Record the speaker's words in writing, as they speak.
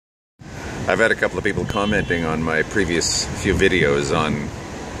I've had a couple of people commenting on my previous few videos on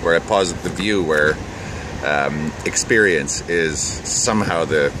where I posit the view where experience is somehow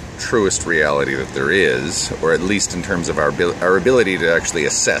the truest reality that there is, or at least in terms of our ability to actually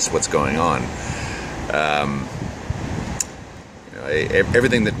assess what's going on.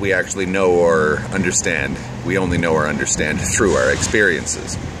 Everything that we actually know or understand, we only know or understand through our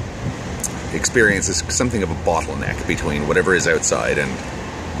experiences. Experience is something of a bottleneck between whatever is outside and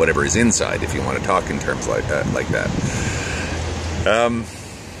whatever is inside, if you want to talk in terms like that.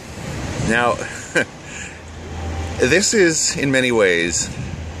 Now, this is in many ways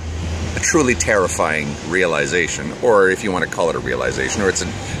a truly terrifying realization, or if you want to call it a realization, or it's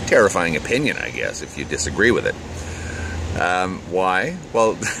a terrifying opinion, I guess, if you disagree with it. Why?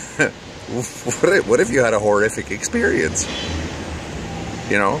 Well, what if you had a horrific experience?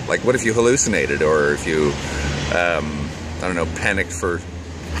 You know, like what if you hallucinated, or if you, I don't know, panicked for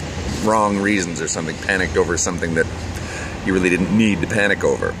wrong reasons or something, panicked over something that you really didn't need to panic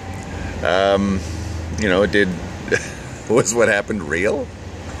over. You know, was what happened real?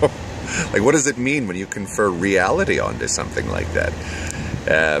 Like, what does it mean when you confer reality onto something like that?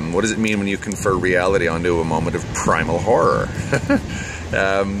 What does it mean when you confer reality onto a moment of primal horror?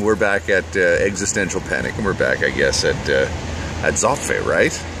 We're back at existential panic, and we're back, I guess, at Zopfe,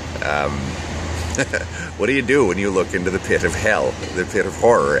 right? What do you do when you look into the pit of hell, the pit of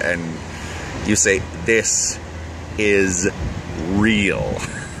horror, and you say, this is real?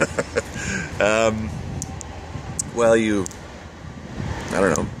 Well, I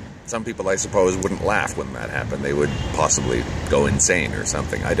don't know, some people, I suppose, wouldn't laugh when that happened. They would possibly go insane or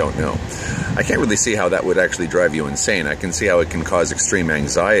something. I don't know. I can't really see how that would actually drive you insane. I can see how it can cause extreme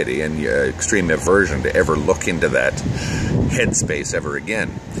anxiety and extreme aversion to ever look into that headspace ever again.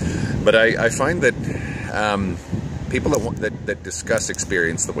 But I find that people that discuss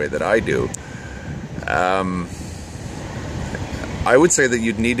experience the way that I do, I would say that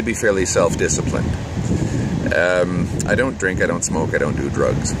you'd need to be fairly self-disciplined. I don't drink, I don't smoke, I don't do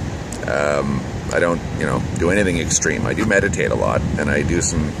drugs. I don't, do anything extreme. I do meditate a lot, and I do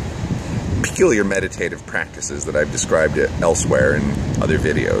some peculiar meditative practices that I've described elsewhere in other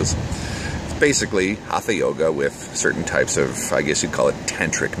videos. It's basically hatha yoga with certain types of, I guess you'd call it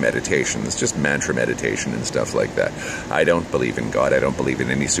tantric meditation. It's just mantra meditation and stuff like that. I don't believe in God. I don't believe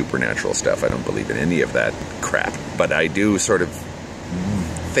in any supernatural stuff. I don't believe in any of that crap. But I do sort of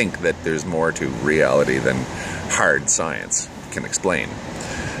think that there's more to reality than hard science can explain.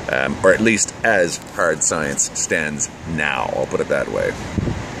 Or at least as hard science stands now, I'll put it that way.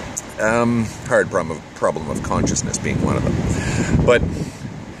 Hard problem of consciousness being one of them. But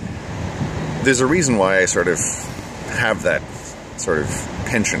there's a reason why I sort of have that sort of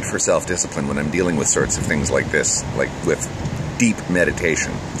penchant for self-discipline when I'm dealing with sorts of things like this, like with deep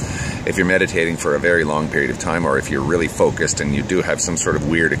meditation. If you're meditating for a very long period of time, or if you're really focused and you do have some sort of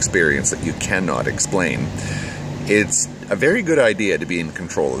weird experience that you cannot explain, it's a very good idea to be in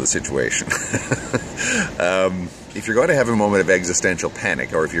control of the situation. If you're going to have a moment of existential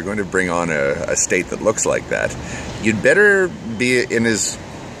panic, or if you're going to bring on a state that looks like that, you'd better be in as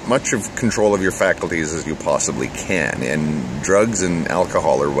much of control of your faculties as you possibly can. And drugs and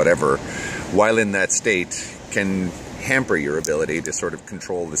alcohol or whatever, while in that state, can hamper your ability to sort of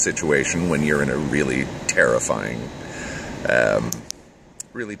control the situation when you're in a really terrifying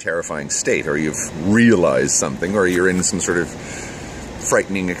state, or you've realized something, or you're in some sort of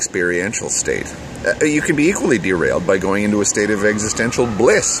frightening experiential state. You can be equally derailed by going into a state of existential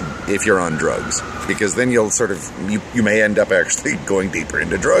bliss if you're on drugs, because then you'll sort of, you may end up actually going deeper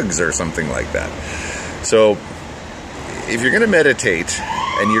into drugs or something like that. So if you're going to meditate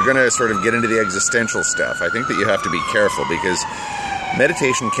and you're going to sort of get into the existential stuff, I think that you have to be careful, because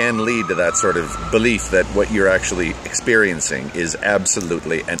meditation can lead to that sort of belief that what you're actually experiencing is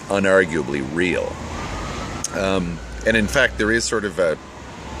absolutely and unarguably real. And in fact, there is sort of a,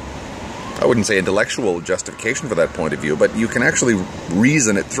 I wouldn't say intellectual justification for that point of view, but you can actually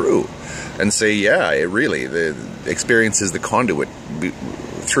reason it through and say, yeah, the experience is the conduit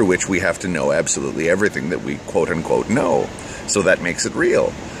through which we have to know absolutely everything that we quote-unquote know. So that makes it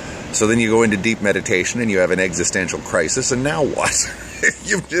real. So then you go into deep meditation and you have an existential crisis, and now what?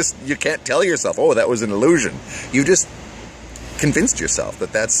 You can't tell yourself, oh, that was an illusion. You just convinced yourself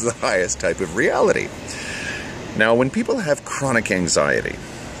that that's the highest type of reality. Now, when people have chronic anxiety,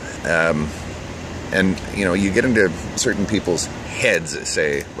 and you get into certain people's heads,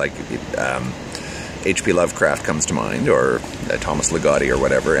 say, like H.P. Lovecraft comes to mind, or Thomas Ligotti or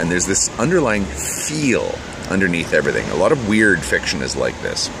whatever, and there's this underlying feel underneath everything. A lot of weird fiction is like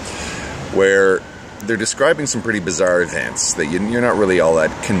this, where they're describing some pretty bizarre events that you're not really all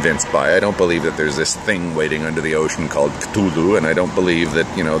that convinced by. I don't believe that there's this thing waiting under the ocean called Cthulhu, and I don't believe that,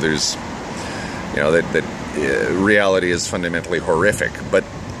 there's, that reality is fundamentally horrific. But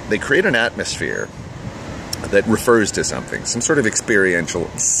they create an atmosphere that refers to something, some sort of experiential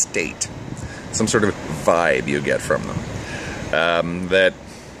state, some sort of vibe you get from them. That,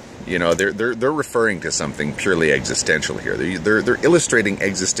 they're referring to something purely existential here. They're illustrating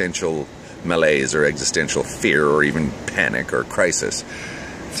existential malaise or existential fear or even panic or crisis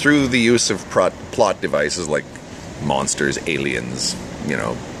through the use of plot devices like monsters, aliens,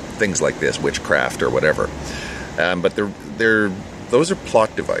 things like this, witchcraft or whatever. But those are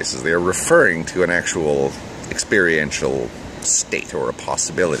plot devices. They are referring to an actual experiential state or a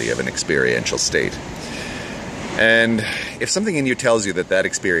possibility of an experiential state. And if something in you tells you that that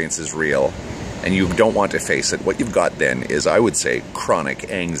experience is real and you don't want to face it, what you've got then is, I would say,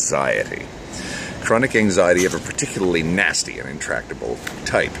 chronic anxiety. Chronic anxiety of a particularly nasty and intractable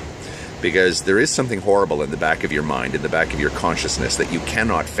type. Because there is something horrible in the back of your mind, in the back of your consciousness, that you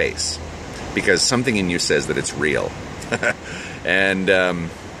cannot face. Because something in you says that it's real. And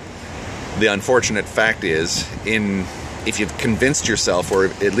the unfortunate fact is, if you've convinced yourself, or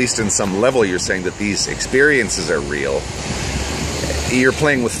at least in some level you're saying that these experiences are real, you're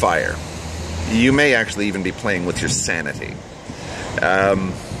playing with fire. You may actually even be playing with your sanity.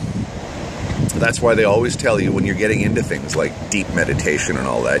 That's why they always tell you, when you're getting into things like deep meditation and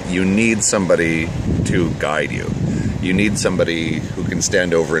all that, you need somebody to guide you. You need somebody who can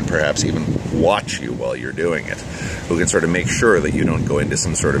stand over and perhaps even watch you while you're doing it, who can sort of make sure that you don't go into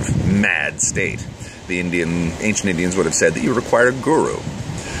some sort of mad state. The ancient Indians would have said that you require a guru.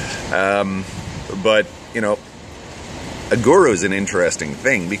 But, a guru is an interesting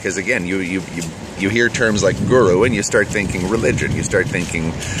thing, because again, you hear terms like guru and you start thinking religion, you start thinking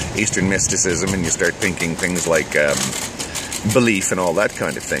Eastern mysticism, and you start thinking things like belief and all that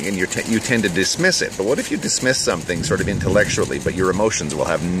kind of thing, and you tend to dismiss it. But what if you dismiss something sort of intellectually, but your emotions will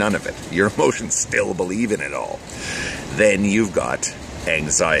have none of it? Your emotions still believe in it all. Then you've got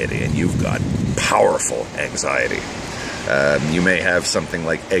anxiety, and you've got powerful anxiety. You may have something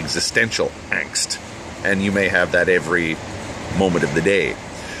like existential angst, and you may have that every moment of the day.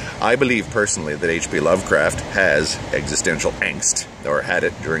 I believe personally that H.P. Lovecraft has existential angst, or had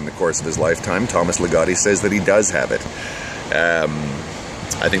it during the course of his lifetime. Thomas Ligotti says that he does have it.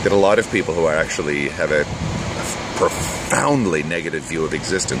 I think that a lot of people who actually have a profoundly negative view of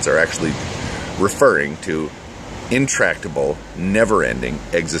existence are actually referring to intractable, never-ending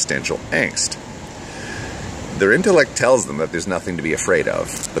existential angst. Their intellect tells them that there's nothing to be afraid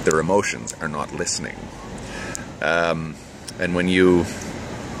of, but their emotions are not listening. And when you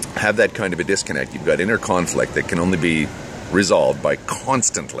have that kind of a disconnect, you've got inner conflict that can only be resolved by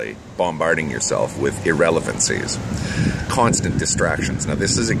constantly bombarding yourself with irrelevancies, constant distractions. Now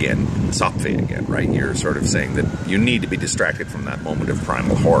this is again, Sattva again, right? You're sort of saying that you need to be distracted from that moment of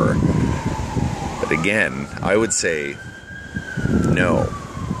primal horror. But again, I would say, no.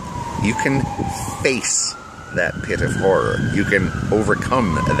 You can face that pit of horror. You can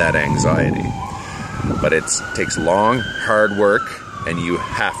overcome that anxiety. But it takes long, hard work, and you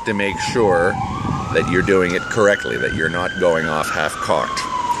have to make sure that you're doing it correctly, that you're not going off half-cocked.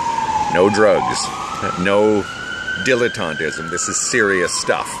 No drugs, no dilettantism. This is serious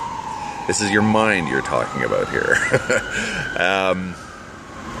stuff. This is your mind you're talking about here.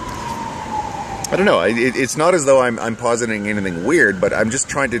 I don't know. It's not as though I'm positing anything weird, but I'm just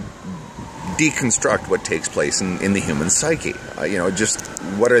trying to deconstruct what takes place in the human psyche. Just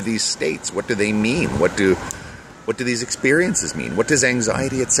what are these states? What do they mean? What do these experiences mean? What does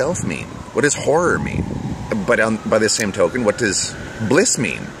anxiety itself mean? What does horror mean? But by the same token, what does bliss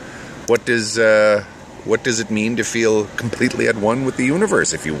mean? What does it mean to feel completely at one with the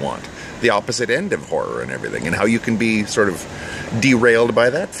universe, if you want? The opposite end of horror and everything, and how you can be sort of derailed by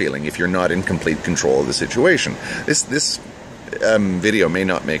that feeling if you're not in complete control of the situation. This video may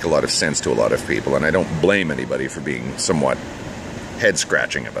not make a lot of sense to a lot of people, and I don't blame anybody for being somewhat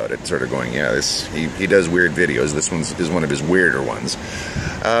head-scratching about it, sort of going, yeah, he does weird videos, this one is one of his weirder ones.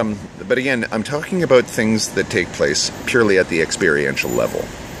 But again, I'm talking about things that take place purely at the experiential level.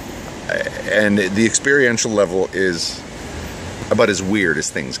 And the experiential level is about as weird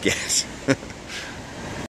as things get.